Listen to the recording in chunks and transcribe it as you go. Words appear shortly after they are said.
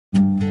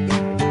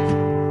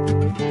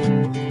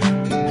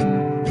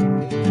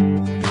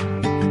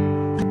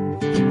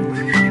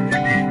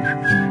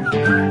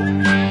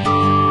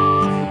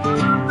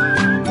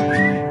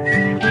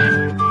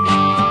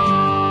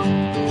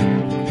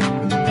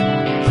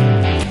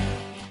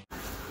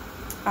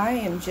I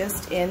am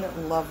just in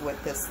love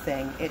with this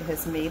thing. It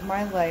has made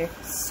my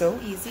life so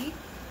easy.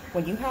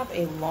 When you have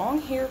a long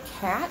hair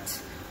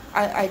cat,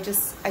 I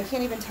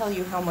can't even tell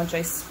you how much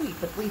I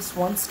sweep, at least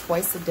once,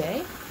 twice a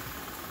day.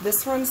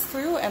 This runs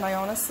through, and I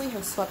honestly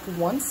have swept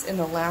once in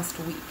the last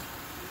week.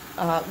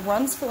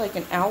 Runs for like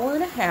an hour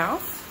and a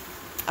half.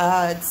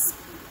 It's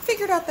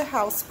figured out the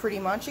house pretty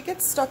much. It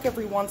gets stuck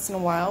every once in a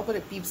while, but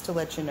it beeps to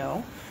let you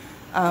know.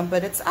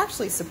 But it's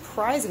actually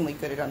surprisingly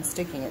good at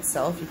unsticking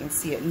itself. You can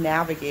see it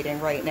navigating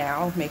right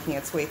now, making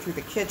its way through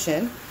the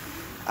kitchen.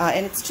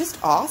 And it's just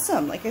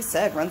awesome. Like I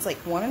said, runs like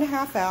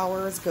 1.5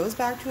 hours, goes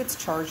back to its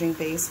charging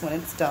base when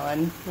it's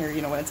done, or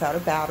when it's out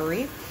of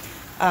battery.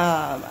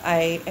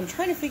 I am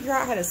trying to figure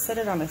out how to set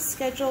it on a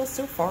schedule.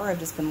 So far, I've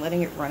just been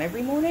letting it run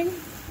every morning.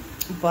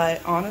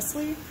 But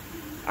honestly,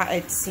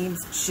 it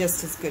seems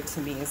just as good to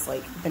me as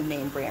like the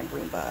name brand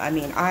Roomba. I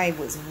mean, I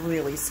was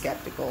really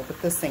skeptical, but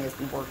this thing has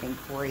been working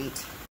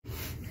great.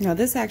 Now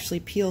this actually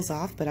peels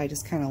off, but I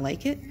just kind of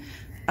like it.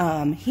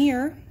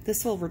 Here,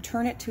 this will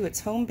return it to its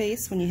home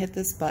base when you hit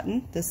this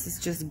button. This is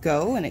just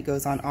go, and it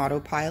goes on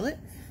autopilot.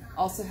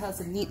 Also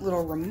has a neat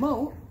little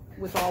remote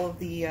with all of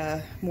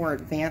the more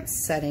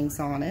advanced settings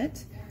on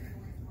it.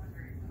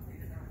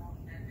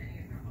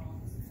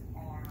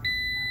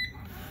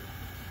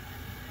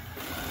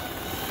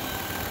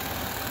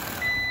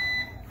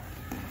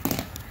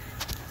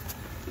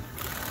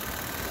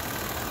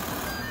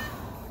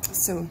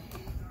 So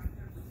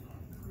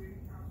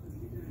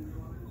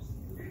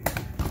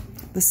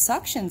the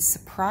suction's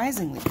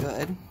surprisingly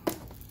good,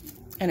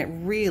 and it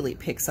really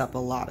picks up a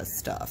lot of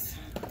stuff.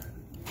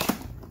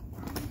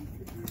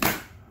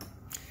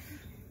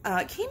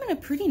 It came in a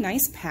pretty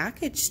nice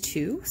package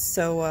too,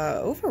 so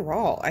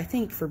overall, I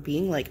think for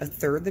being like a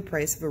third the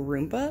price of a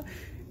Roomba,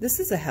 this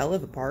is a hell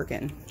of a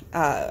bargain.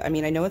 I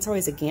mean, I know it's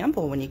always a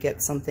gamble when you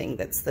get something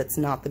that's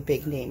not the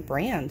big name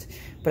brand,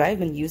 but I've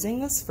been using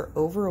this for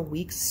over a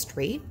week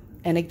straight,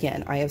 and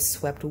again, I have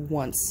swept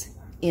once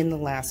in the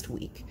last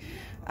week.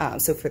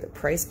 So for the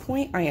price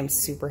point, I am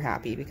super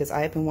happy because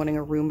I have been wanting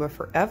a Roomba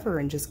forever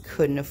and just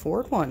couldn't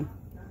afford one.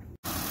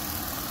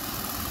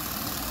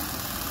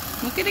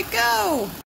 Look at it go!